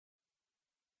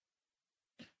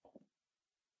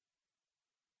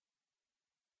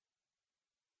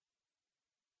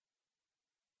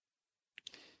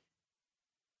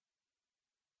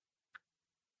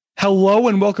Hello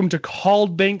and welcome to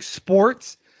Called Bank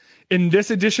Sports. In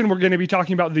this edition, we're going to be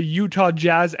talking about the Utah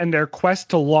Jazz and their quest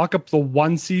to lock up the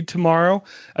 1 seed tomorrow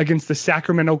against the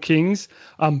Sacramento Kings.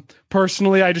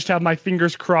 Personally, I just have my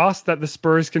fingers crossed that the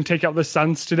Spurs can take out the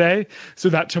Suns today so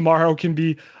that tomorrow can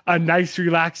be a nice,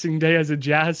 relaxing day as a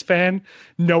Jazz fan,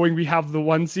 knowing we have the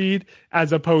 1 seed,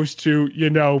 as opposed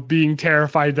to, being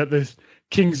terrified that the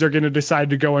Kings are going to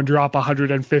decide to go and drop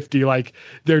 150 like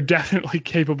they're definitely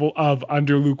capable of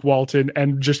under Luke Walton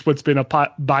and just what's been a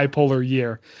bipolar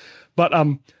year. But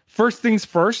first things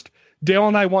first, Dale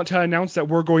and I want to announce that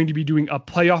we're going to be doing a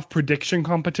playoff prediction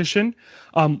competition.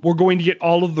 We're going to get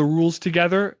all of the rules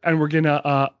together and we're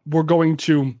going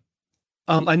to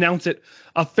announce it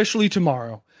officially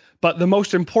tomorrow. But the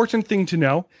most important thing to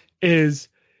know is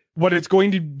what it's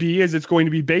going to be is it's going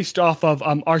to be based off of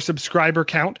our subscriber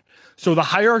count. So the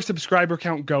higher our subscriber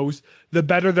count goes, the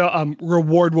better the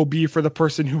reward will be for the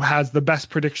person who has the best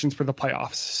predictions for the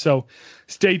playoffs. So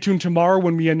stay tuned tomorrow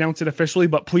when we announce it officially,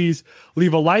 but please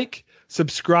leave a like,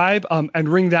 subscribe, and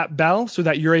ring that bell so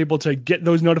that you're able to get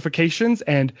those notifications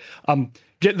and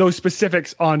get those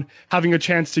specifics on having a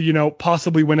chance to,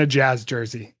 possibly win a Jazz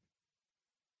jersey.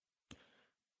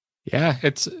 Yeah,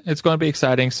 it's going to be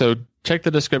exciting. So check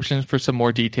the description for some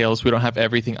more details. We don't have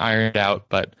everything ironed out,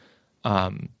 but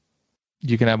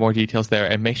you can have more details there,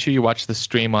 and make sure you watch the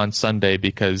stream on Sunday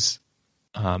because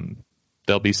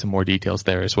there'll be some more details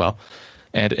there as well.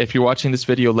 And if you're watching this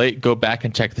video late, go back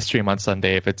and check the stream on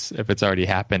Sunday if it's already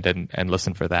happened and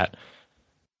listen for that.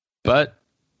 But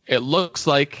it looks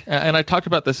like, and I talked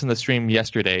about this in the stream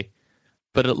yesterday,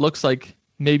 but it looks like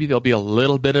maybe there'll be a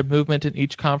little bit of movement in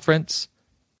each conference,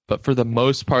 but for the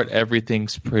most part,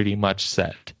 everything's pretty much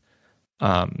set.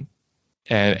 And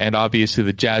obviously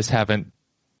the Jazz haven't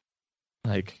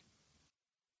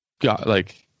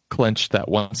clinched that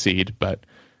 1 seed, but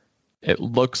it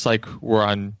looks like we're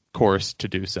on course to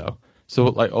do so. So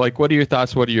what are your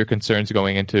thoughts? What are your concerns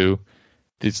going into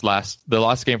the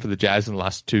last game for the Jazz and the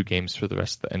last 2 games for the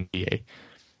rest of the NBA?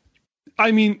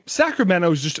 I mean,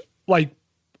 Sacramento is just like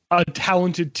a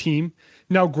talented team.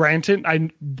 Now, granted,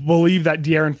 I believe that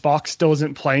De'Aaron Fox still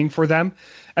isn't playing for them,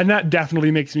 and that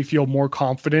definitely makes me feel more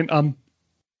confident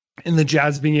in the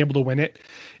Jazz being able to win it.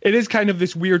 It is kind of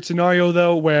this weird scenario,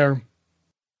 though, where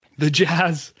the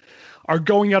Jazz are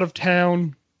going out of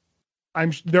town.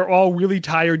 They're all really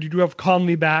tired. You do have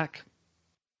Conley back,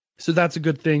 so that's a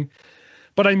good thing.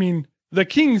 But, I mean, the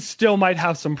Kings still might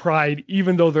have some pride,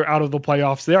 even though they're out of the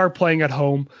playoffs. They are playing at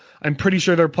home. I'm pretty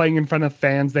sure they're playing in front of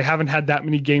fans. They haven't had that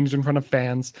many games in front of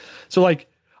fans. So,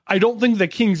 I don't think the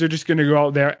Kings are just going to go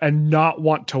out there and not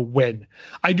want to win.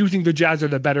 I do think the Jazz are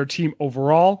the better team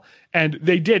overall, and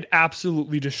they did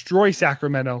absolutely destroy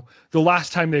Sacramento the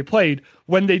last time they played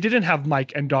when they didn't have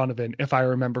Mike and Donovan, if I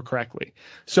remember correctly.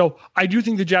 So I do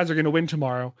think the Jazz are going to win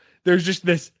tomorrow. There's just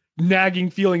this nagging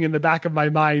feeling in the back of my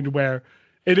mind where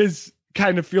it is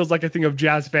kind of feels like a thing of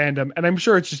Jazz fandom, and I'm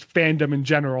sure it's just fandom in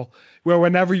general, where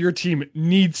whenever your team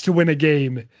needs to win a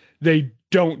game, they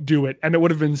don't do it. And it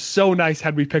would have been so nice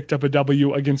had we picked up a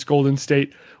W against Golden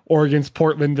State or against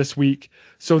Portland this week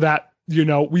so that,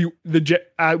 we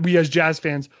as Jazz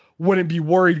fans wouldn't be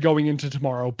worried going into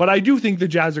tomorrow. But I do think the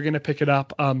Jazz are going to pick it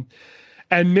up.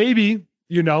 And maybe,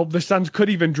 the Suns could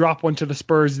even drop one to the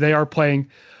Spurs. They are playing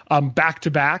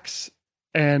back-to-backs,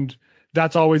 and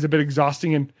that's always a bit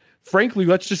exhausting. And frankly,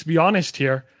 let's just be honest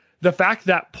here. The fact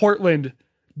that Portland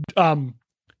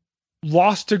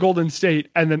lost to Golden State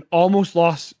and then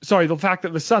the fact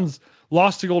that the Suns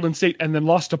lost to Golden State and then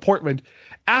lost to Portland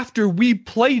after we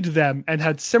played them and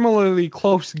had similarly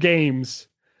close games,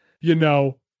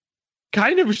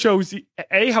 kind of shows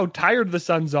A, how tired the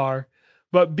Suns are,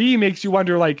 but B, makes you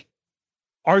wonder,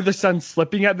 are the Suns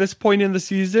slipping at this point in the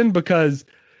season? Because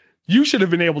you should have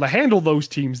been able to handle those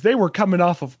teams. They were coming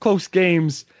off of close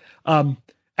games, and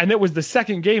it was the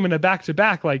second game in a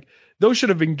back-to-back. Those should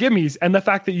have been gimmies. And the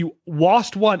fact that you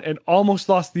lost one and almost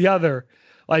lost the other,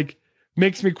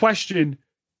 makes me question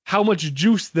how much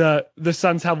juice the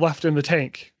Suns have left in the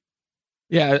tank.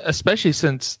 Yeah, especially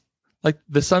since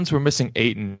the Suns were missing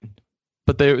Ayton,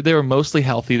 but they were mostly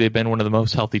healthy. They've been one of the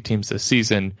most healthy teams this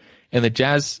season, and the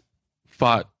Jazz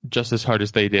fought just as hard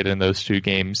as they did in those 2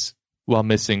 games while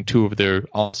missing 2 of their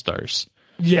all-stars.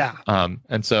 Yeah.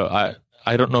 And so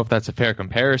I don't know if that's a fair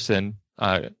comparison.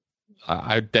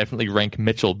 I definitely rank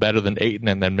Mitchell better than Ayton,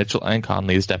 and then Mitchell and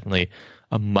Conley is definitely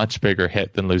a much bigger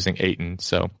hit than losing Ayton.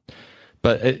 So,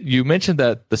 but you mentioned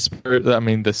that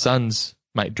the Suns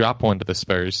might drop one to the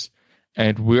Spurs,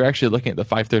 and we're actually looking at the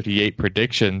 538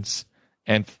 predictions,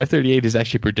 and 538 is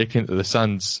actually predicting that the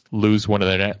Suns lose one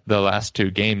of the last 2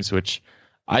 games, which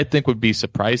I think would be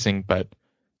surprising, but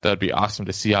that would be awesome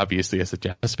to see, obviously, as a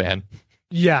Jazz fan.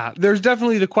 Yeah, there's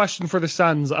definitely the question for the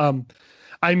Suns.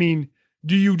 I mean,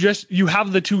 do you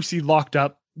have the 2 seed locked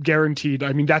up, guaranteed?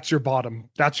 I mean, that's your bottom,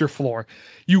 that's your floor.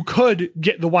 You could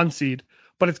get the 1 seed,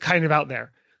 but it's kind of out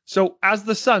there. So as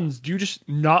the Suns, do you just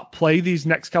not play these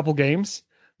next couple games?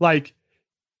 Like,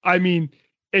 I mean,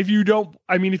 if you don't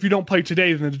play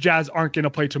today, then the Jazz aren't going to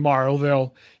play tomorrow.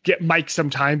 They'll get Mike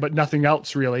sometime, but nothing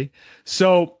else really.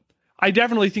 So I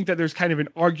definitely think that there's kind of an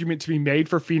argument to be made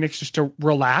for Phoenix just to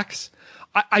relax.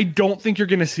 I don't think you're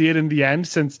going to see it in the end,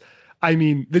 since, I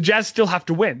mean, the Jazz still have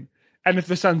to win. And if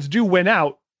the Suns do win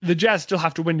out, the Jazz still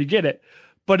have to win to get it.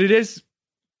 But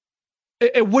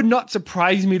it would not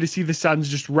surprise me to see the Suns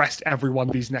just rest everyone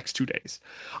these next 2 days.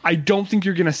 I don't think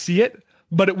you're going to see it,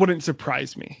 but it wouldn't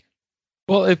surprise me.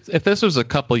 Well, if this was a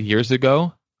couple years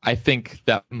ago, I think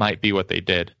that might be what they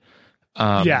did.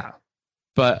 Yeah.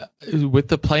 But with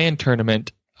the play-in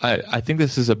tournament, I think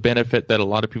this is a benefit that a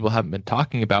lot of people haven't been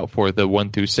talking about for the 1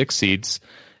 through 6 seeds.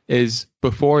 Is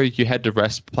before you had to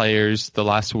rest players the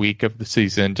last week of the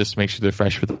season just to make sure they're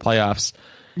fresh for the playoffs.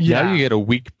 Yeah. Now you get a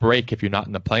week break if you're not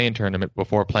in the play-in tournament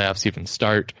before playoffs even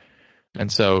start.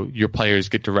 And so your players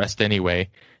get to rest anyway.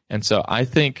 And so I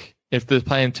think if the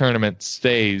play-in tournament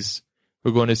stays,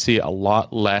 we're going to see a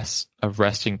lot less of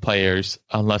resting players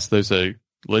unless there's a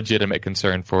legitimate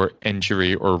concern for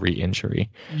injury or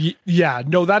re-injury. Yeah,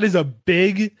 no, that is a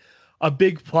big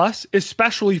plus,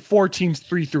 especially for teams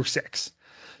 3 through 6.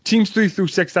 Teams 3 through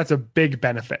 6, that's a big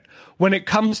benefit. When it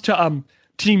comes to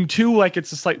team 2, like,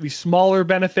 it's a slightly smaller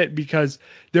benefit because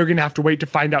they're going to have to wait to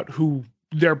find out who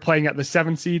they're playing at the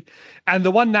 7 seed. And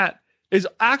the one that is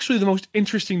actually the most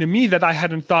interesting to me that I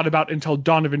hadn't thought about until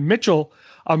Donovan Mitchell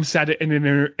said it in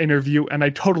an interview, and I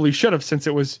totally should have, since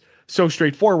it was so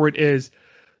straightforward, is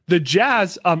the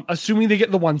Jazz, assuming they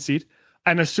get the 1 seed,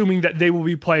 and assuming that they will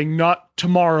be playing not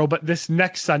tomorrow, but this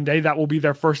next Sunday, that will be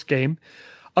their first game.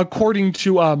 According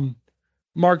to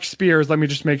Mark Spears, let me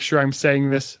just make sure I'm saying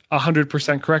this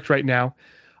 100% correct right now,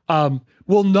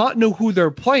 will not know who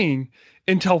they're playing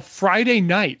until Friday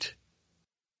night.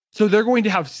 So they're going to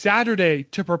have Saturday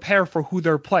to prepare for who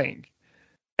they're playing.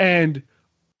 And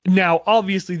now,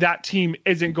 obviously, that team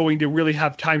isn't going to really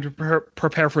have time to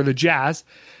prepare for the Jazz.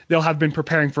 They'll have been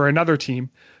preparing for another team.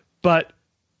 But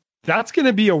that's going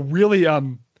to be a really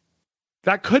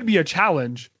that could be a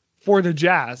challenge for the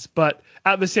Jazz. But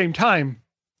at the same time,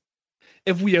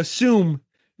 if we assume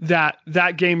that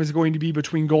that game is going to be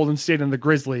between Golden State and the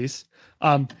Grizzlies,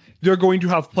 they're going to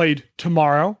have played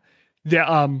tomorrow.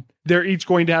 They're each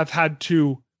going to have had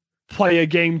to play a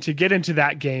game to get into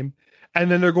that game, and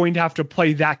then they're going to have to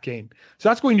play that game. So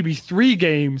that's going to be 3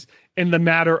 games in the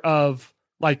matter of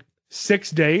like 6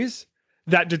 days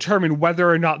that determine whether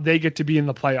or not they get to be in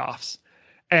the playoffs.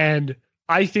 And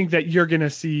I think that you're going to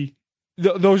see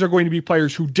those are going to be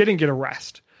players who didn't get a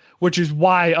rest, which is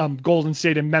why Golden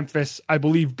State and Memphis, I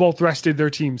believe, both rested their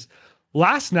teams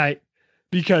last night,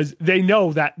 because they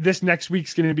know that this next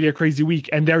week's going to be a crazy week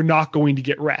and they're not going to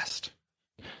get rest.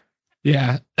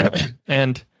 Yeah.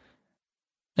 And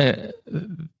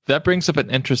that brings up an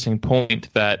interesting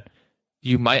point that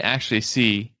you might actually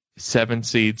see 7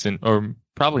 seeds or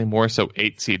probably more so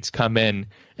 8 seeds come in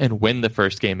and win the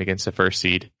first game against the first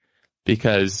seed,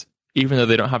 because even though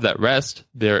they don't have that rest,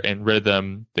 they're in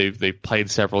rhythm. They've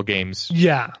played several games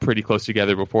pretty close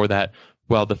together before that.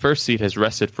 Well, the first seed has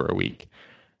rested for a week.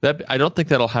 I don't think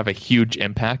that'll have a huge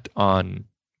impact on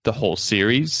the whole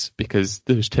series, because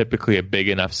there's typically a big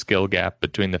enough skill gap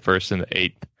between the first and the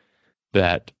 8th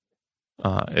that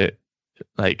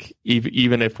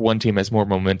even if one team has more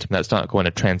momentum, that's not going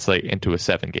to translate into a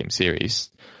 7-game series.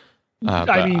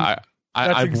 I mean, that's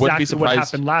exactly wouldn't be surprised, what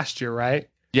happened last year, right?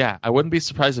 Yeah, I wouldn't be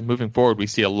surprised if moving forward we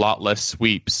see a lot less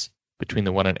sweeps between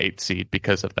the 1 and 8 seed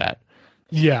because of that.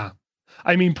 Yeah.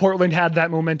 I mean, Portland had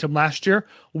that momentum last year,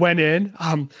 went in.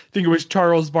 I think it was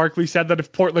Charles Barkley said that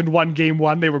if Portland won game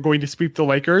 1, they were going to sweep the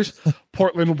Lakers.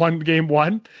 Portland won game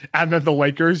 1, and then the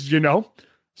Lakers,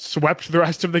 swept the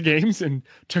rest of the games and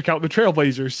took out the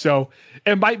Trailblazers. So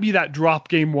it might be that drop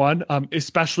game 1,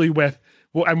 especially with,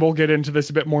 and we'll get into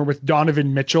this a bit more with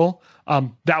Donovan Mitchell.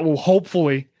 That will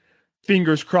hopefully,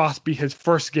 fingers crossed, be his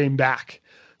first game back.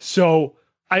 So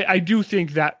I do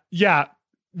think that,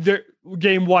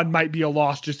 game 1 might be a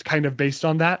loss just kind of based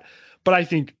on that. But I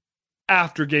think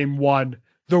after game 1,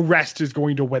 the rest is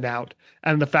going to win out.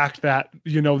 And the fact that,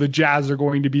 the Jazz are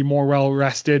going to be more well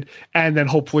rested and then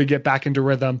hopefully get back into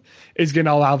rhythm is going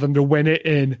to allow them to win it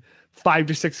in 5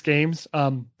 to 6 games.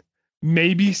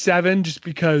 Maybe 7, just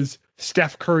because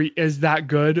Steph Curry is that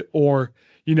good, or,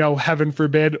 heaven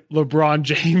forbid, LeBron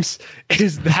James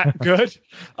is that good.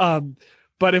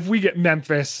 But if we get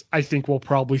Memphis, I think we'll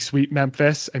probably sweep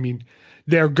Memphis. I mean,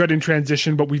 they're good in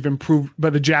transition, but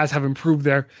the Jazz have improved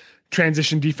their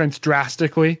transition defense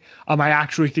drastically. I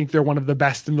actually think they're one of the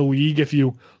best in the league if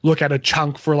you look at a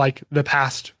chunk for like the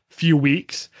past few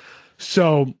weeks.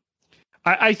 So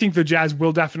I think the Jazz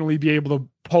will definitely be able to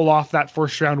pull off that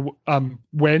first round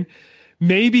win.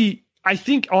 Maybe, I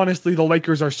think honestly the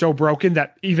Lakers are so broken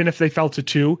that even if they fell to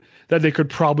 2, that they could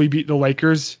probably beat the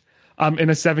Lakers in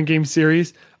a 7-game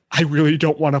series. I really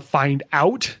don't want to find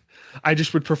out. I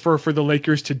just would prefer for the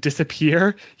Lakers to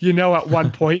disappear, at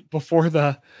one point before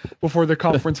the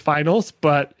conference finals.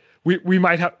 But we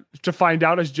might have to find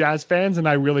out as Jazz fans, and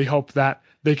I really hope that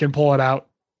they can pull it out.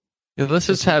 Yeah, let's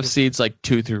just have seeds like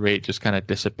 2 through 8 just kind of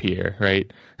disappear, right?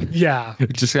 Yeah,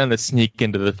 just kind of sneak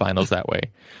into the finals that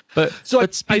way. But so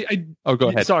go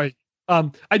ahead. Sorry,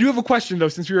 I do have a question though,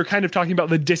 since we were kind of talking about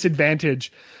the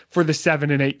disadvantage for the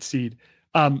 7 and 8 seed,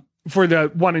 for the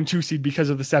 1 and 2 seed because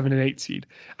of the 7 and 8 seed.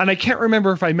 And I can't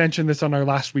remember if I mentioned this on our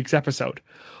last week's episode.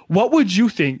 What would you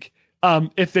think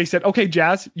if they said, "Okay,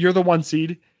 Jazz, you're the 1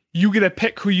 seed, you get to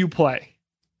pick who you play"?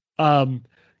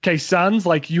 Okay, Suns,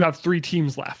 like you have 3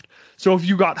 teams left. So if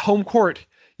you got home court,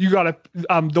 you got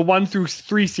the 1 through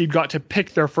 3 seed got to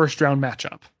pick their first round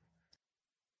matchup.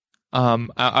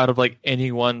 Out of like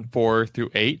any 1, 4 through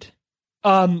 8,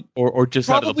 or just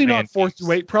probably out of the not 4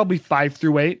 through 8, probably 5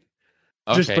 through 8,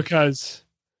 just because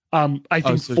I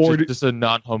think so 4 just a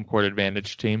non-home court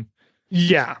advantage team.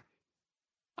 Yeah,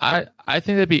 I think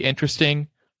that'd be interesting.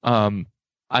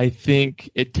 I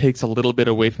think it takes a little bit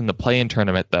away from the play-in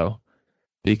tournament though,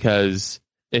 because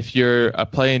if you're a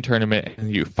play-in tournament and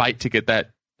you fight to get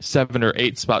that 7 or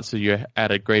 8 spot, so you're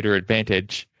at a greater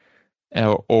advantage,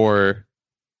 so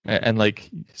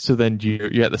then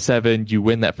you're at the 7, you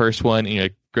win that first one, and you're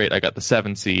like, great, I got the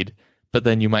 7 seed, but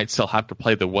then you might still have to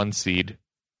play the 1 seed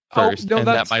first, and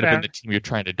that might have been the team you're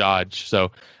trying to dodge.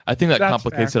 So I think that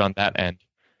complicates it on that end.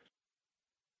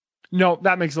 No,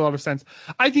 that makes a lot of sense.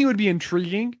 I think it would be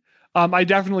intriguing. I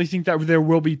definitely think that there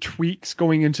will be tweaks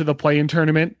going into the play-in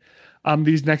tournament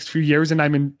these next few years, and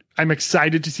I'm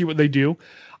excited to see what they do.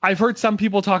 I've heard some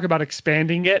people talk about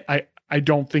expanding it. I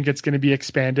don't think it's going to be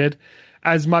expanded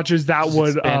as much as that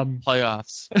would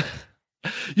playoffs.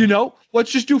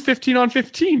 Let's just do 15 on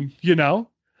 15.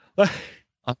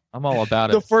 I'm all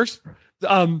about it. The first,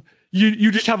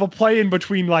 you just have a play in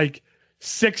between like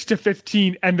 6 to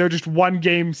 15, and they're just one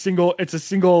game single. It's a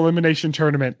single elimination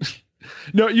tournament.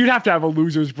 No, you'd have to have a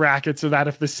losers bracket so that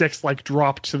if the 6 like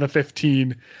dropped to the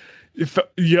 15,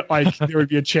 there would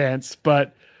be a chance.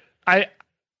 But I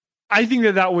think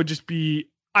that would just be.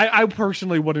 I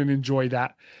personally wouldn't enjoy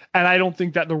that. And I don't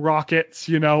think that the Rockets,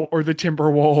 or the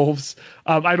Timberwolves,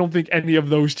 I don't think any of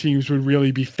those teams would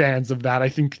really be fans of that. I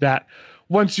think that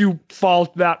once you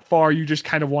fall that far, you just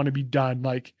kind of want to be done.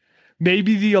 Like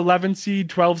maybe the 11 seed,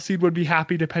 12 seed would be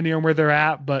happy depending on where they're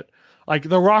at. But like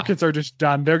the Rockets are just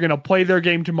done. They're going to play their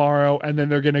game tomorrow, and then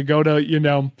they're going to go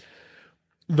to,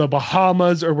 the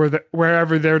Bahamas or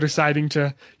wherever they're deciding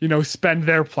to, spend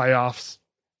their playoffs.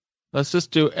 Let's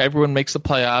just do everyone makes the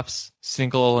playoffs,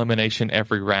 single elimination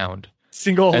every round.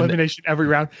 Single elimination every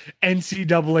round,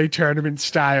 NCAA tournament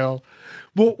style.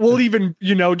 We'll even,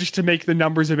 just to make the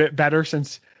numbers a bit better,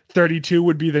 since 32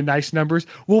 would be the nice numbers,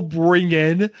 we'll bring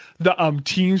in the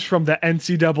teams from the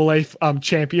NCAA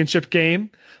championship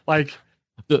game. Like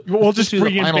we'll just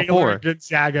bring in Baylor and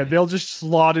Gonzaga. They'll just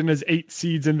slot in as 8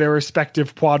 seeds in their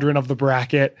respective quadrant of the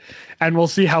bracket, and we'll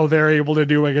see how they're able to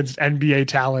do against NBA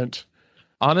talent.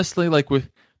 Honestly, like with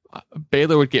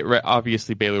Baylor would get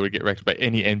obviously Baylor would get wrecked by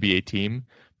any NBA team,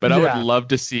 but I would love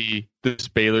to see this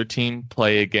Baylor team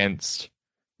play against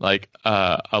like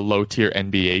a low tier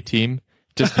NBA team,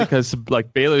 just because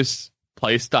like Baylor's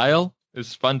play style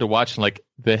is fun to watch, and like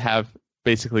they have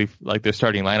basically like their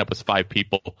starting lineup was 5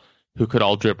 people who could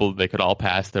all dribble, they could all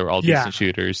pass, they were all decent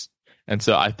shooters, and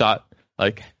so I thought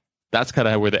like that's kind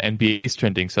of where the NBA is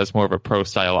trending. So it's more of a pro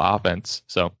style offense.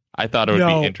 So I thought it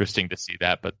would be interesting to see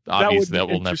that, but obviously that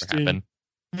will never happen.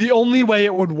 The only way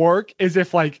it would work is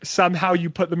if like somehow you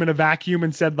put them in a vacuum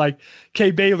and said like,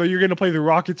 "Okay, Baylor, you're going to play the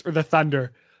Rockets or the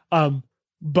Thunder."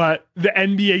 But the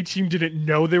NBA team didn't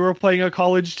know they were playing a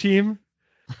college team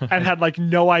and had like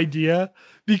no idea,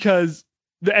 because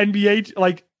the NBA,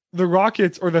 like the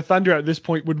Rockets or the Thunder at this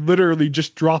point would literally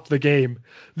just drop the game.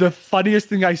 The funniest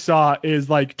thing I saw is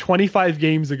like 25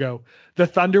 games ago, the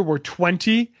Thunder were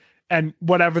 20 and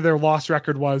whatever their loss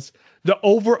record was. The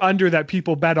over-under that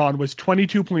people bet on was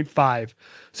 22.5.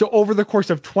 So over the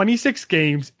course of 26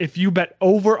 games, if you bet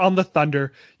over on the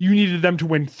Thunder, you needed them to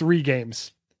win 3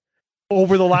 games.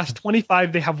 Over the last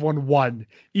 25, they have won 1.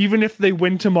 Even if they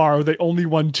win tomorrow, they only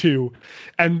won 2.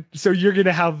 And so you're going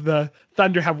to have the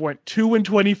Thunder have went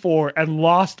 2-24 and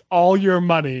lost all your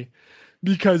money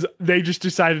because they just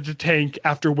decided to tank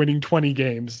after winning 20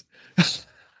 games.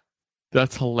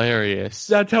 That's hilarious.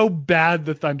 That's how bad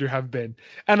the Thunder have been.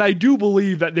 And I do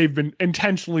believe that they've been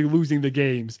intentionally losing the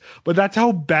games, but that's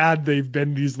how bad they've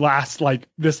been this last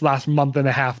month and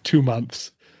a half, 2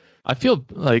 months. I feel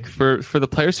like for the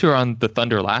players who are on the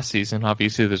Thunder last season,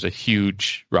 obviously there's a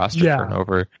huge roster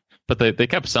turnover, but they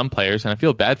kept some players, and I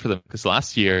feel bad for them because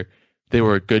last year they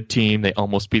were a good team. They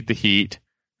almost beat the Heat,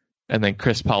 and then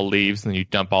Chris Paul leaves, and then you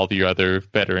dump all your other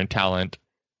veteran talent.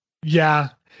 Yeah.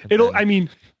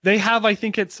 They have, I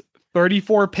think it's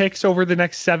 34 picks over the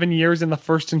next 7 years in the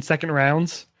first and second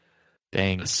rounds.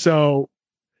 Dang. So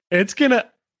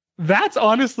that's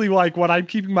honestly like what I'm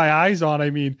keeping my eyes on.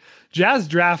 I mean, Jazz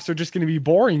drafts are just going to be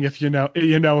boring if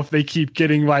if they keep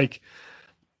getting like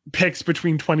picks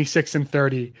between 26 and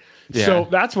 30. Yeah. So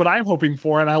that's what I'm hoping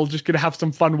for. And I'm just going to have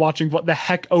some fun watching what the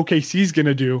heck OKC is going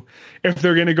to do if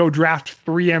they're going to go draft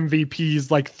 3 MVPs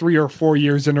like 3 or 4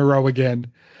 years in a row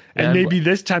again. And maybe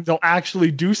this time they'll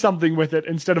actually do something with it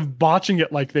instead of botching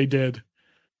it like they did.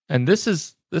 And this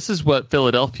is what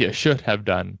Philadelphia should have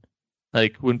done.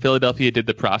 Like when Philadelphia did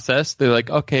the process, they're like,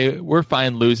 okay, we're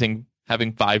fine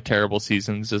having 5 terrible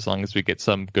seasons as long as we get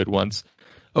some good ones.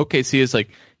 OKC is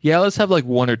like, yeah, let's have like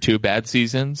 1 or 2 bad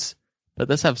seasons, but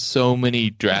let's have so many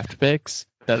draft picks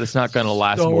that it's not going to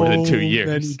last more than 2 years.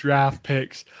 So many draft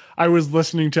picks. I was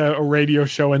listening to a radio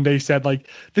show and they said like,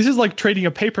 this is like trading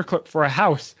a paperclip for a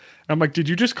house. And I'm like, did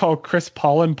you just call Chris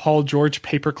Paul and Paul George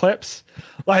paperclips?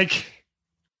 Like,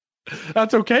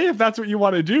 that's okay if that's what you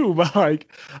want to do. But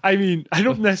like, I mean, I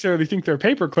don't necessarily think they're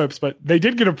paperclips, but they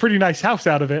did get a pretty nice house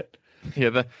out of it.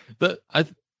 Yeah.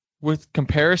 With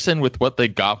comparison with what they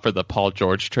got for the Paul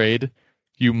George trade,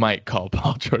 you might call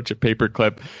Paul George a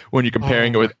paperclip when you're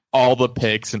comparing it with all the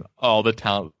picks and all the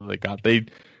talent they got. The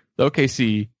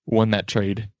OKC won that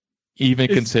trade,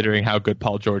 considering how good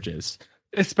Paul George is.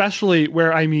 Especially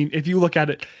where, I mean, if you look at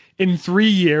it, in 3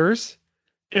 years,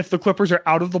 if the Clippers are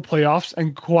out of the playoffs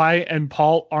and Kawhi and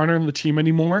Paul aren't on the team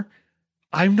anymore,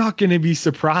 I'm not going to be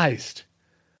surprised.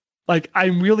 Like,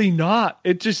 I'm really not.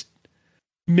 It just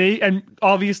and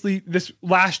obviously this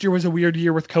last year was a weird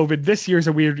year with COVID. This year's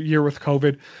a weird year with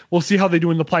COVID. We'll see how they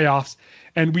do in the playoffs,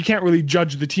 and we can't really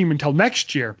judge the team until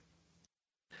next year.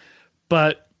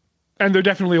 And they're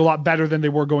definitely a lot better than they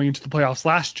were going into the playoffs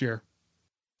last year.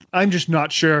 I'm just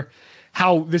not sure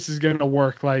how this is going to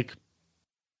work. Like,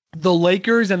 the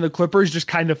Lakers and the Clippers just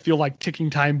kind of feel like ticking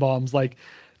time bombs. Like,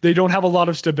 they don't have a lot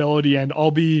of stability, and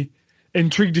I'll be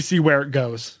intrigued to see where it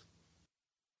goes.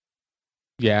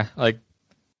 Yeah, like,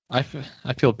 I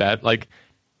feel bad. Like,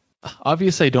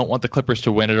 obviously I don't want the Clippers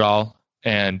to win it all,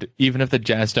 and even if the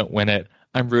Jazz don't win it,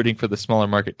 I'm rooting for the smaller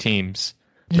market teams.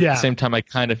 But at the same time, I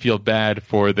kind of feel bad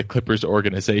for the Clippers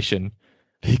organization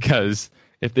because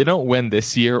if they don't win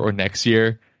this year or next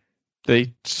year,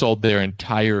 they sold their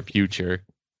entire future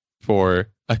for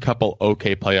a couple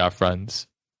okay playoff runs.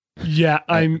 Yeah,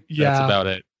 That's about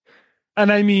it.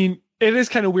 And I mean, it is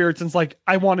kind of weird since like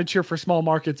I want to cheer for small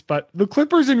markets, but the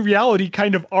Clippers in reality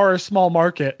kind of are a small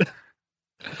market.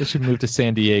 They should move to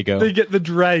San Diego. They get the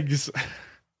dregs.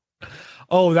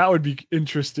 Oh, that would be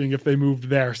interesting if they moved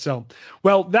there. So,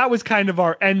 well, that was kind of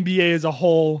our NBA as a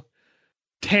whole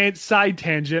side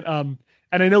tangent. And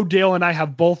I know Dale and I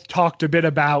have both talked a bit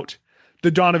about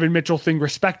the Donovan Mitchell thing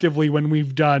respectively when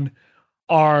we've done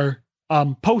our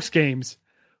post games.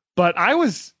 But I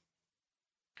was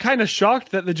kind of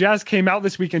shocked that the Jazz came out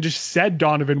this week and just said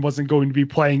Donovan wasn't going to be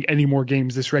playing any more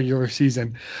games this regular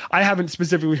season. I haven't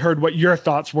specifically heard what your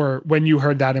thoughts were when you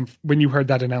heard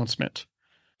that announcement.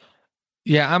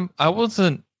 Yeah, it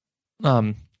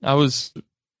was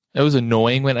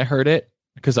annoying when I heard it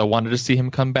because I wanted to see him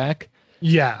come back.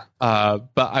 Yeah. But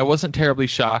I wasn't terribly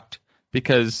shocked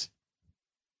because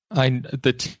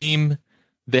the team,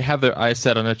 they have their eyes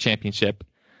set on a championship.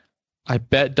 I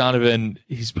bet Donovan,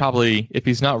 if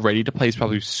he's not ready to play, he's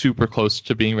probably super close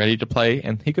to being ready to play,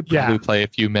 and he could probably play a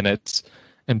few minutes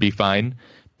and be fine.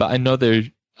 But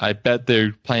I bet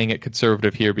they're playing it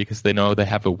conservative here because they know they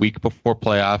have a week before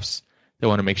playoffs. They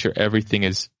want to make sure everything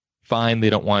is fine. They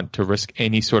don't want to risk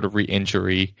any sort of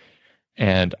re-injury.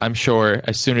 And I'm sure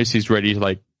as soon as he's ready to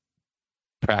like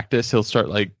practice, he'll start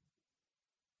like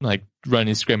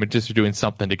running scrimmages or doing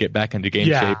something to get back into game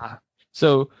shape.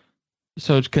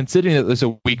 So considering that there's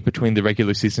a week between the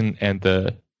regular season and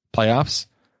the playoffs,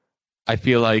 I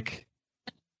feel like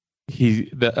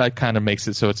that kind of makes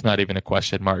it so it's not even a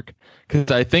question mark.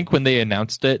 Because I think when they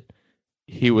announced it,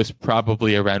 he was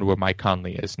probably around where Mike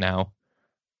Conley is now.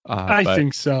 I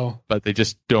think so. But they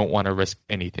just don't want to risk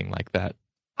anything like that.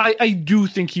 I do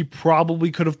think he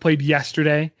probably could have played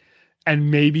yesterday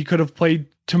and maybe could have played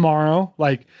tomorrow.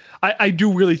 Like, I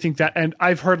do really think that. And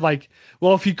I've heard like,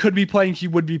 well, if he could be playing, he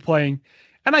would be playing.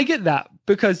 And I get that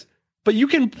but you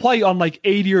can play on like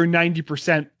 80 or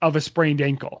 90% of a sprained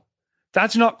ankle.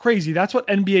 That's not crazy. That's what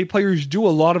NBA players do a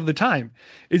lot of the time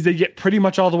is they get pretty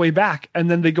much all the way back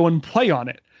and then they go and play on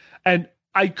it. And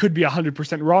I could be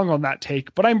 100% wrong on that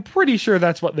take, but I'm pretty sure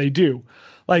that's what they do.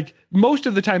 Like most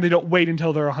of the time, they don't wait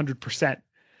until they're 100%.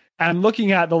 And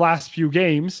looking at the last few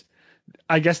games,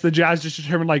 I guess the Jazz just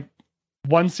determined like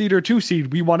 1 seed or 2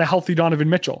 seed. We want a healthy Donovan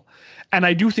Mitchell. And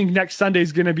I do think next Sunday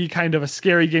is going to be kind of a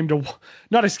scary game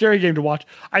not a scary game to watch.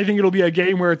 I think it'll be a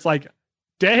game where it's like,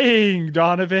 dang,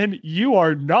 Donovan, you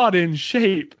are not in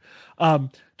shape.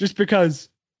 Just because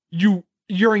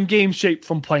you're in game shape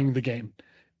from playing the game.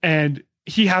 And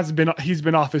he's been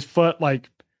off his foot, like,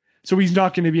 so he's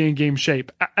not going to be in game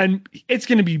shape. And it's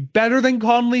going to be better than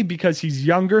Conley because he's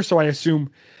younger, so I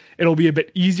assume it'll be a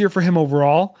bit easier for him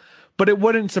overall. But it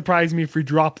wouldn't surprise me if we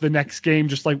drop the next game,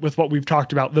 just like with what we've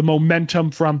talked about, the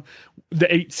momentum from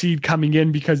the 8 seed coming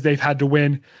in because they've had to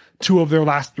win 2 of their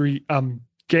last 3,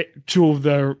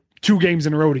 two games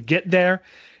in a row to get there.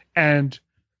 And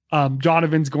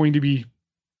Donovan's going to be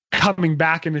coming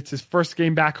back, and it's his first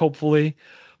game back, hopefully.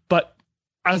 But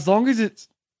as long as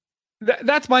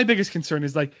that's my biggest concern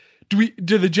is like,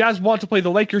 do the Jazz want to play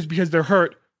the Lakers because they're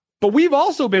hurt? But we've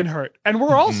also been hurt, and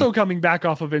we're also coming back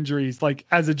off of injuries. Like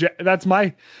that's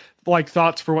my like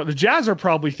thoughts for what the Jazz are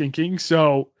probably thinking.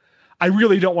 So I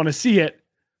really don't want to see it.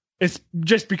 It's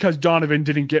just because Donovan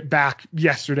didn't get back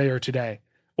yesterday or today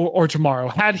or tomorrow.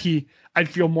 Had he, I'd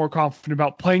feel more confident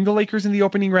about playing the Lakers in the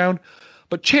opening round.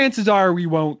 But chances are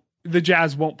the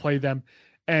Jazz won't play them,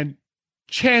 and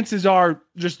chances are,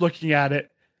 just looking at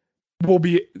it, it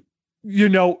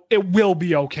will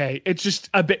be okay. It's just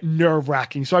a bit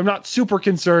nerve-wracking. So I'm not super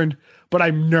concerned, but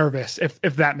I'm nervous,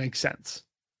 if that makes sense.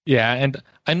 Yeah, and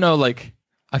I know, like,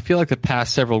 I feel like the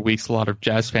past several weeks, a lot of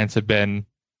Jazz fans have been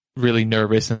really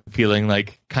nervous and feeling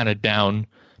like kind of down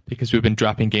because we've been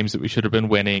dropping games that we should have been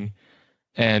winning.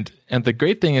 And the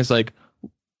great thing is like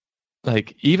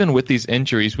even with these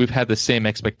injuries, we've had the same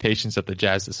expectations of the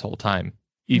Jazz this whole time.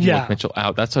 Even with Mitchell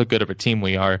out, that's how good of a team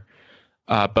we are.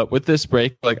 But with this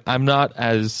break, like I'm not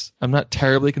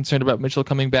terribly concerned about Mitchell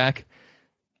coming back.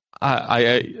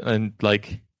 I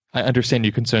understand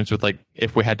your concerns with like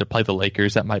if we had to play the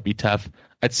Lakers, that might be tough.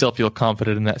 I'd still feel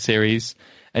confident in that series.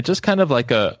 And just kind of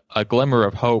like a glimmer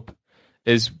of hope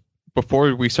is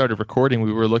before we started recording,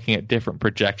 we were looking at different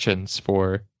projections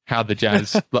for how the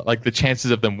Jazz, like the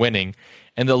chances of them winning.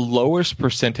 And the lowest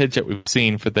percentage that we've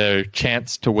seen for their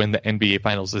chance to win the NBA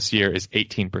Finals this year is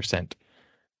 18%.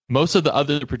 Most of the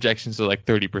other projections are like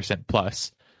 30%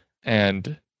 plus.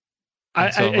 And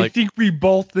I think we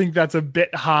both think that's a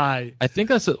bit high. I think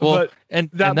that's and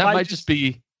that might just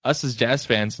be us as Jazz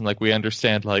fans, and like we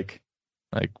understand like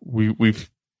we've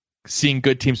seen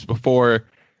good teams before,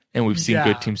 and we've seen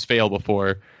good teams fail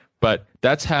before. But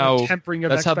that's how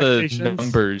the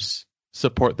numbers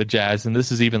support the Jazz, and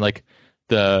this is even like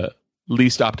the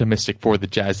least optimistic for the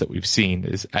Jazz that we've seen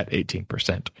is at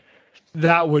 18%.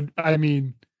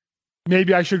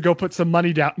 Maybe I should go put some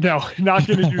money down. No, not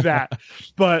going to do that.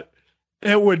 But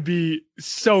it would be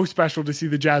so special to see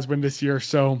the Jazz win this year.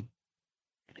 So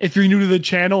if you're new to the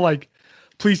channel, like,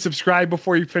 please subscribe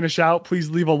before you finish out.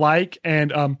 Please leave a like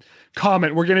and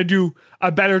comment. We're going to do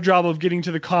a better job of getting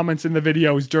to the comments in the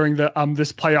videos during the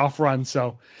this playoff run.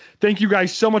 So thank you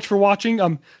guys so much for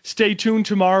watching. Stay tuned.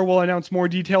 Tomorrow we'll announce more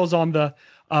details on the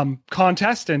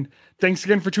contest. And thanks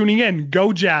again for tuning in.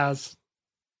 Go Jazz.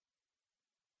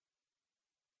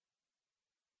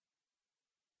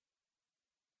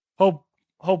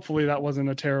 Hopefully that wasn't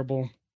a terrible